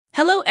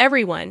Hello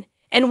everyone,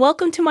 and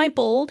welcome to my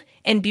bold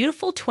and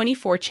beautiful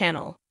 24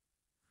 channel.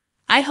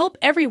 I hope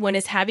everyone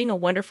is having a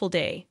wonderful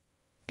day.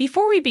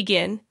 Before we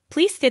begin,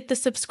 please hit the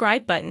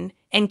subscribe button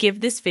and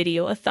give this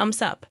video a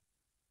thumbs up.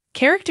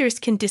 Characters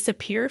can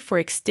disappear for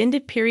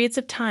extended periods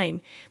of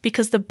time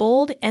because the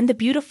bold and the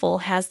beautiful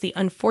has the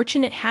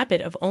unfortunate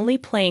habit of only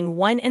playing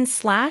one and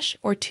slash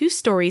or two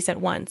stories at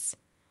once.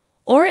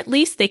 Or at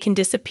least they can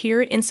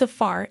disappear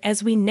insofar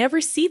as we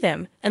never see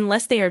them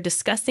unless they are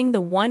discussing the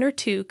one or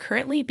two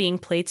currently being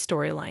played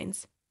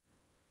storylines.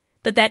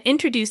 But that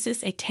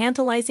introduces a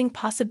tantalizing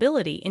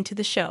possibility into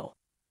the show.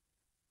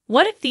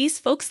 What if these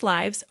folks'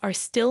 lives are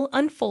still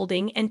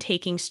unfolding and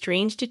taking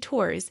strange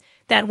detours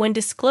that, when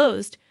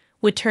disclosed,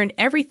 would turn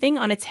everything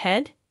on its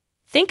head?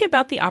 Think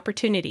about the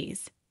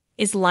opportunities.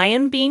 Is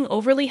Liam being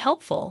overly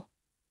helpful?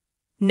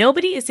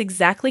 Nobody is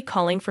exactly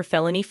calling for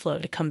Felony Flo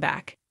to come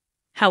back.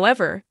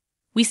 However,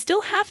 we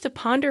still have to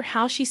ponder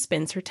how she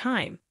spends her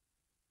time.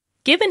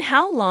 Given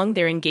how long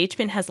their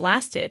engagement has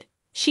lasted,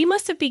 she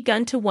must have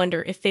begun to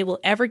wonder if they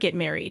will ever get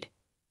married.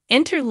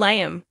 Enter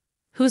Liam,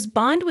 whose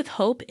bond with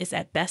Hope is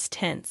at best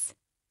tense.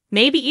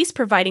 Maybe he's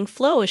providing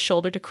Flo a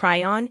shoulder to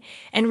cry on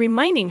and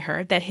reminding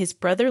her that his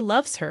brother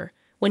loves her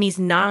when he's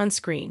not on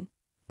screen.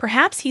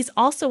 Perhaps he's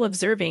also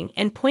observing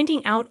and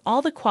pointing out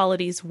all the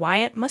qualities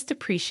Wyatt must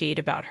appreciate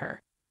about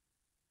her.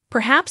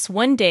 Perhaps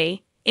one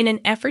day, in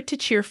an effort to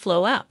cheer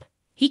Flo up,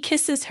 he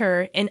kisses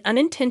her and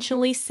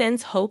unintentionally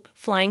sends Hope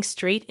flying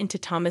straight into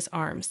Thomas'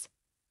 arms.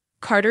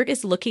 Carter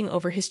is looking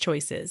over his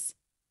choices.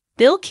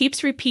 Bill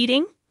keeps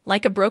repeating,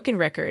 like a broken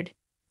record,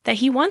 that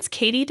he wants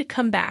Katie to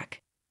come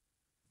back.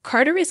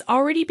 Carter is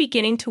already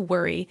beginning to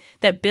worry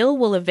that Bill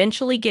will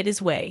eventually get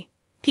his way.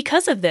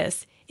 Because of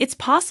this, it's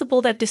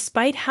possible that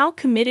despite how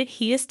committed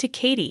he is to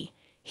Katie,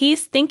 he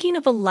is thinking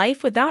of a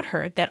life without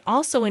her that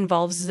also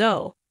involves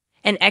Zoe,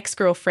 an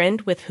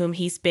ex-girlfriend with whom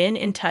he's been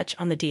in touch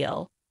on the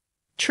DL.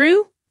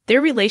 True,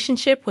 their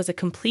relationship was a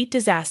complete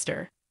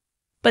disaster.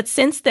 But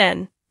since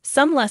then,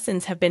 some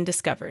lessons have been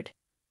discovered.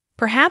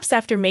 Perhaps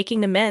after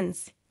making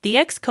amends, the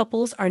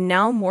ex-couples are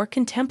now more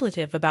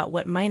contemplative about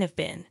what might have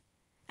been.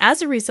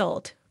 As a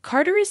result,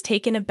 Carter is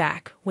taken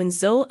aback when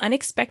Zoe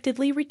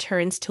unexpectedly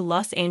returns to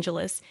Los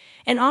Angeles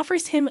and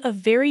offers him a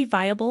very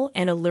viable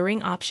and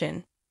alluring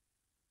option: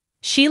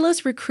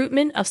 Sheila's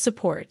recruitment of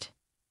support.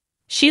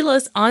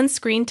 Sheila's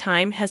on-screen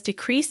time has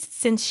decreased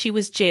since she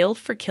was jailed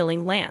for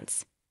killing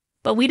Lance.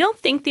 But we don't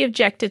think the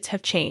objectives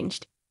have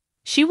changed.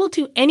 She will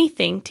do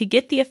anything to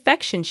get the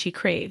affection she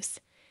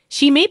craves.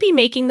 She may be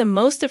making the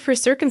most of her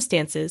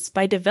circumstances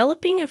by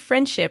developing a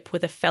friendship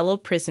with a fellow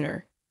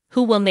prisoner,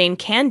 who we'll name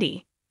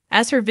Candy.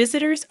 As her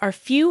visitors are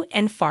few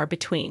and far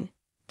between,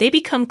 they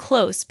become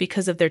close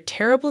because of their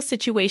terrible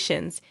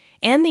situations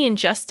and the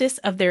injustice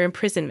of their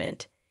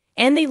imprisonment,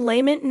 and they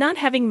lament not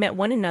having met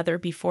one another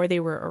before they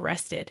were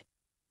arrested.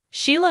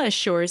 Sheila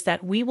assures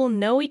that we will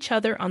know each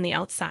other on the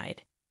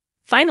outside.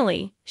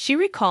 Finally, she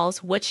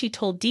recalls what she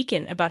told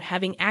Deacon about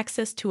having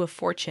access to a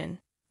fortune.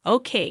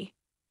 Okay.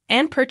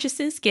 And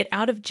purchases get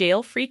out of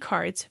jail free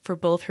cards for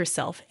both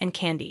herself and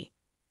Candy.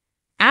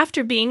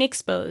 After being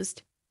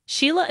exposed,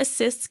 Sheila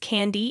assists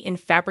Candy in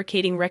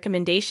fabricating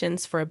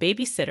recommendations for a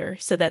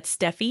babysitter so that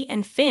Steffi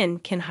and Finn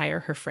can hire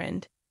her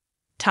friend.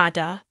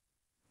 Ta-da!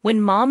 When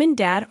Mom and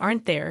Dad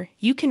aren't there,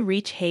 you can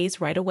reach Hayes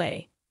right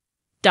away.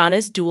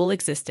 Donna's dual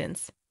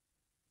existence.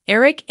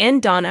 Eric and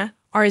Donna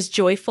are as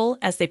joyful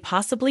as they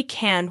possibly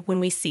can when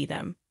we see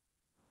them.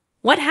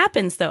 What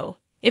happens, though,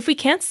 if we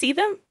can't see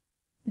them?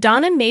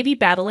 Donna may be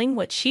battling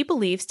what she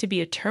believes to be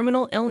a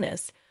terminal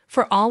illness,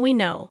 for all we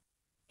know.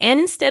 And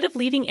instead of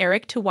leaving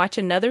Eric to watch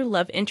another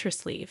love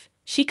interest leave,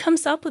 she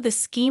comes up with a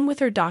scheme with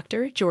her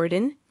doctor,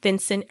 Jordan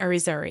Vincent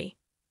Arizari,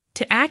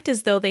 to act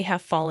as though they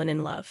have fallen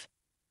in love.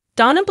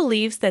 Donna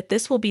believes that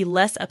this will be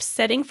less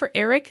upsetting for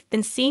Eric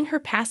than seeing her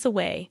pass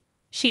away.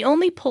 She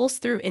only pulls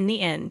through in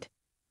the end.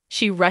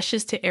 She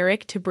rushes to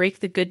Eric to break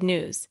the good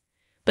news.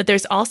 But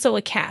there's also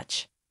a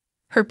catch.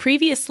 Her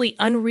previously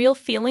unreal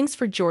feelings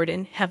for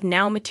Jordan have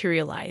now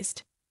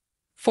materialized.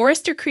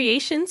 Forrester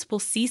Creations will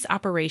cease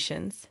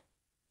operations.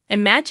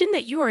 Imagine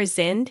that you are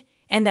Zend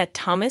and that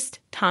Thomas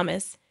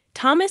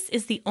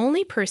is the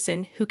only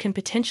person who can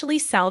potentially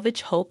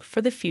salvage hope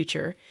for the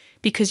future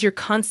because your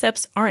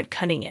concepts aren't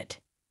cutting it.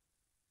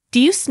 Do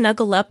you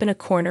snuggle up in a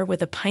corner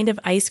with a pint of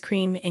ice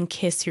cream and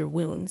kiss your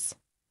wounds?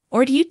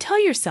 Or do you tell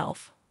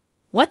yourself,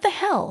 what the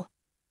hell?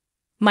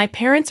 My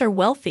parents are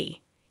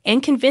wealthy,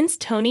 and convince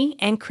Tony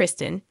and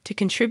Kristen to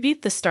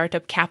contribute the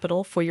startup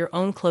capital for your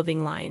own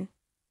clothing line.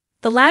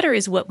 The latter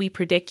is what we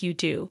predict you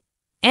do,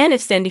 and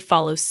if Sandy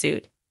follows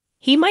suit,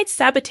 he might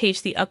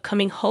sabotage the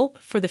upcoming Hope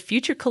for the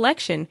Future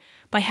collection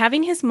by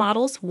having his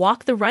models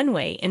walk the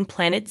runway in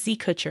Planet Z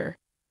Kutcher.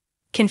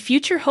 Can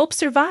Future Hope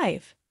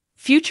survive?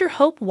 Future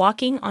Hope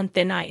walking on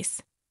thin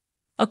ice.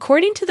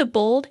 According to the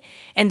bold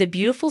and the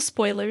beautiful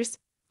spoilers,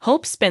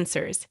 Hope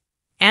Spencer's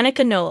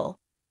Annika Noel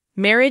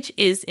marriage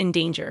is in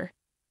danger.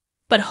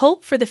 But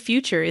Hope for the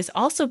Future is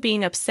also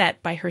being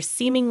upset by her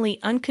seemingly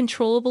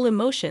uncontrollable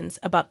emotions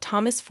about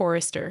Thomas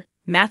Forrester,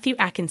 Matthew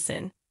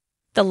Atkinson,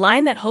 The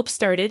line that Hope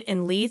started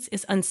and leads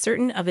is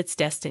uncertain of its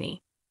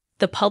destiny.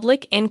 The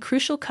public and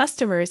crucial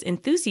customers'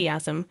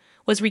 enthusiasm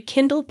was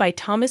rekindled by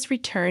Thomas'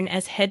 return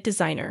as head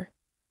designer.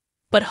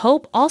 But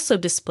Hope also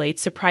displayed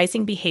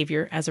surprising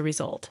behavior as a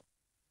result.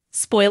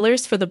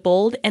 Spoilers for The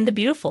Bold and the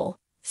Beautiful.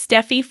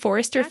 Steffy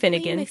Forrester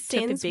Finnegan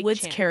took a big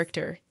Wood's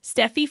character,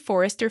 Steffy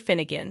Forrester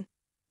Finnegan,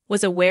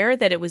 was aware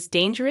that it was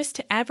dangerous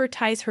to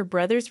advertise her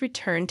brother's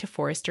return to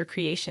Forrester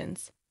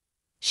Creations.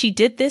 She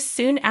did this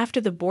soon after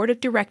the board of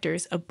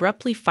directors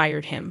abruptly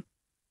fired him.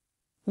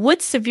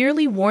 Wood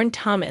severely warned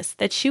Thomas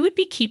that she would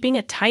be keeping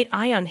a tight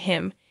eye on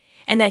him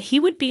and that he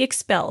would be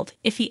expelled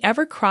if he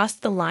ever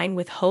crossed the line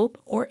with Hope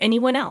or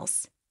anyone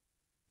else.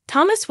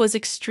 Thomas was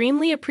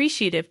extremely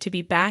appreciative to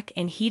be back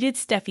and heeded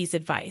Steffy's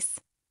advice.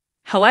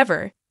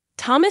 However,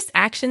 Thomas'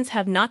 actions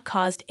have not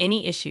caused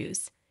any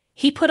issues.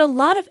 He put a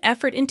lot of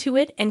effort into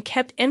it and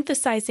kept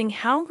emphasizing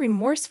how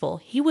remorseful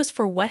he was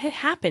for what had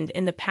happened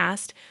in the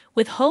past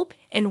with Hope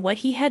and what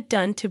he had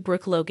done to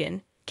Brooke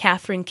Logan,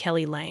 Catherine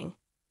Kelly Lang.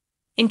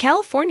 In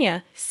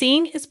California,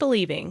 seeing is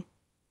believing.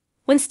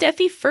 When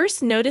Steffy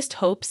first noticed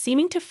Hope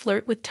seeming to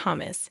flirt with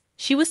Thomas,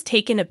 she was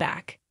taken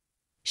aback.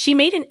 She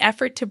made an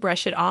effort to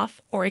brush it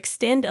off or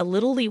extend a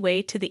little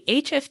leeway to the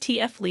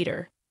HFTF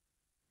leader.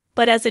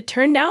 But as it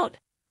turned out,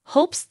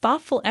 Hope's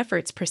thoughtful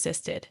efforts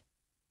persisted.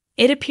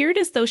 It appeared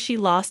as though she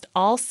lost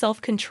all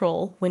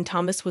self-control when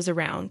Thomas was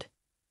around.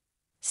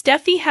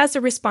 Steffy has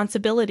a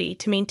responsibility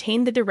to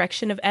maintain the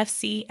direction of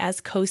FC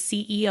as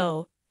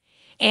co-CEO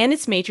and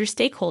its major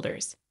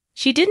stakeholders.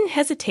 She didn't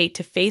hesitate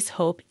to face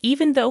Hope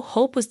even though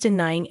Hope was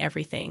denying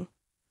everything.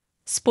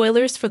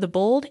 Spoilers for The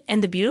Bold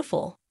and the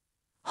Beautiful.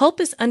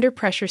 Hope is under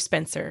pressure,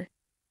 Spencer.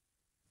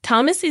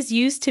 Thomas is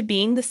used to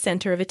being the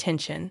center of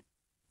attention.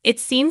 It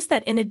seems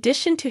that in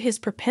addition to his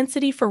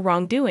propensity for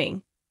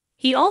wrongdoing,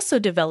 he also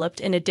developed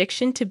an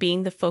addiction to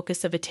being the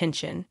focus of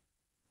attention,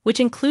 which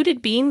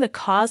included being the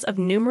cause of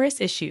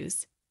numerous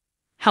issues.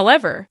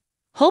 However,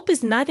 Hope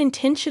is not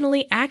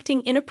intentionally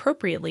acting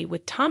inappropriately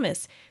with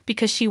Thomas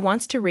because she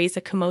wants to raise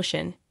a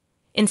commotion.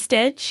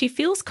 Instead, she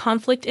feels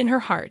conflict in her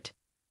heart.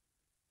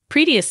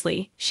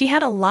 Previously, she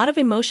had a lot of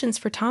emotions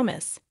for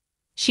Thomas.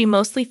 She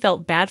mostly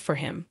felt bad for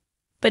him.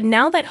 But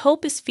now that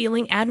Hope is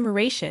feeling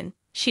admiration,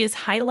 she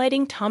is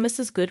highlighting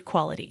Thomas's good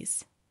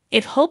qualities.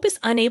 If Hope is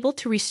unable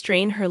to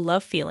restrain her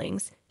love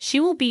feelings, she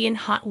will be in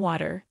hot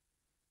water.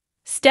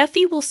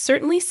 Steffy will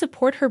certainly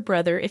support her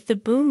brother if the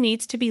boom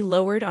needs to be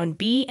lowered on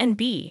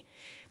B&B,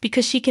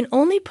 because she can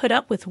only put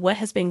up with what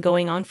has been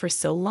going on for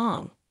so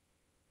long.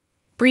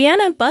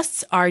 Brianna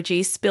busts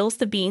RJ spills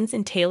the beans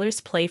in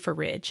Taylor's play for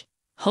Ridge,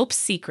 Hope's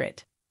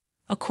secret.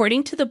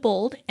 According to The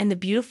Bold and the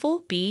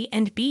Beautiful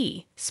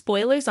B&B,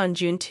 spoilers on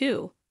June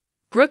 2,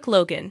 Brooke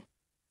Logan,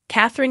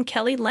 Catherine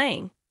Kelly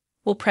Lang,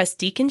 will press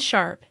Deacon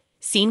Sharp,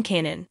 Scene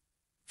Canon,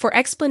 for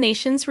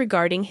explanations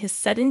regarding his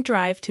sudden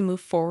drive to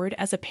move forward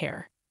as a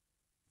pair.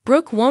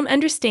 Brooke won't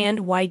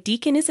understand why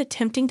Deacon is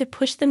attempting to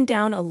push them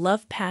down a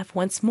love path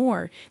once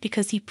more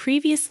because he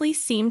previously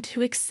seemed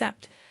to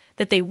accept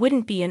that they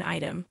wouldn't be an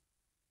item.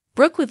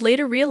 Brooke would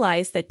later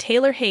realize that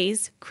Taylor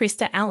Hayes,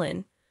 Krista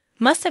Allen,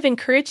 must have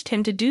encouraged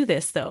him to do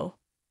this, though.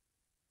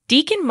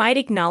 Deacon might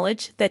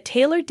acknowledge that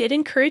Taylor did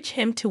encourage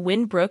him to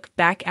win Brooke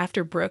back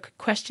after Brooke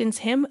questions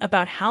him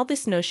about how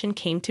this notion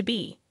came to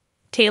be.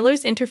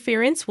 Taylor's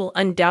interference will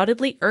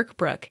undoubtedly irk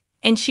Brooke,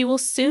 and she will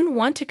soon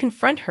want to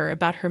confront her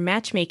about her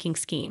matchmaking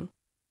scheme.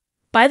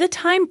 By the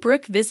time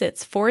Brooke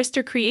visits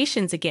Forrester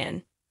Creations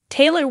again,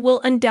 Taylor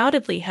will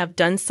undoubtedly have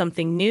done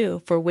something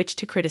new for which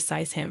to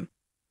criticize him.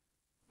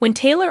 When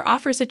Taylor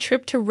offers a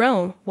trip to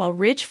Rome while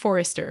Ridge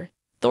Forrester,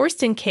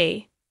 Thorsten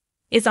K.,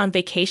 is on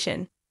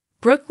vacation,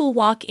 Brooke will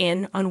walk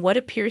in on what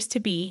appears to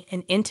be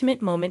an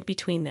intimate moment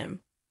between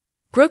them.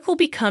 Brooke will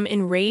become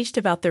enraged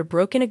about their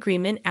broken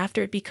agreement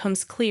after it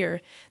becomes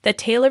clear that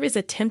Taylor is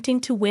attempting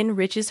to win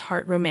Ridge's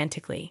heart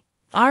romantically.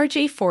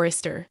 R.J.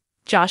 Forrester,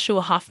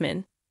 Joshua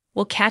Hoffman,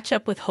 will catch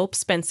up with Hope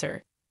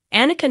Spencer,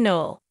 Annika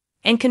Noel,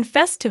 and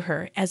confess to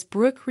her as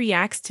Brooke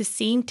reacts to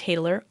seeing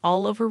Taylor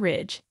all over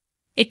Ridge.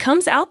 It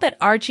comes out that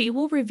R.G.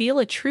 will reveal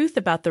a truth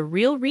about the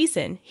real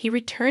reason he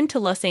returned to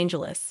Los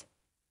Angeles.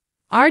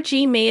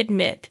 R.G. may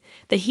admit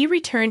that he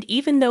returned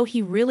even though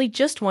he really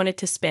just wanted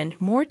to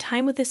spend more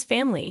time with his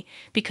family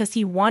because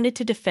he wanted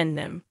to defend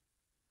them.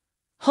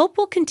 Hope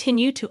will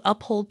continue to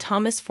uphold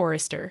Thomas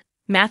Forrester,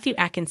 Matthew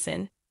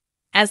Atkinson,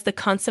 as the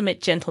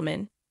consummate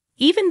gentleman,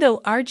 even though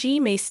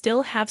R.G. may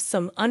still have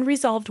some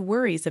unresolved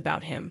worries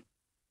about him.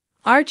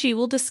 R.G.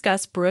 will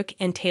discuss Brooke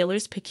and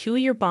Taylor's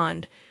peculiar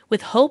bond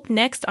with Hope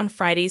next on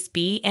Friday's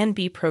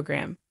B&B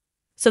program,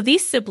 so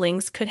these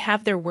siblings could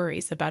have their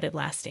worries about it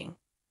lasting.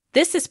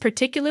 This is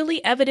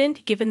particularly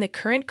evident given the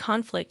current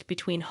conflict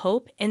between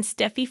Hope and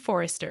Steffy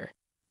Forrester,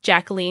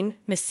 Jacqueline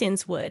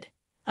Messins Wood,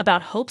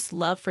 about Hope's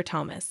love for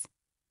Thomas.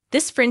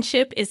 This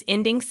friendship is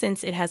ending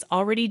since it has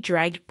already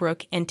dragged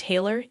Brooke and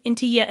Taylor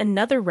into yet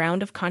another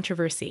round of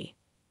controversy.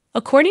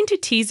 According to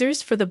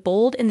teasers for The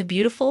Bold and the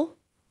Beautiful,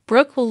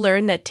 Brooke will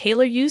learn that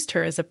Taylor used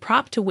her as a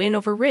prop to win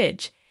over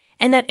Ridge,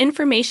 and that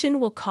information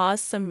will cause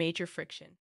some major friction.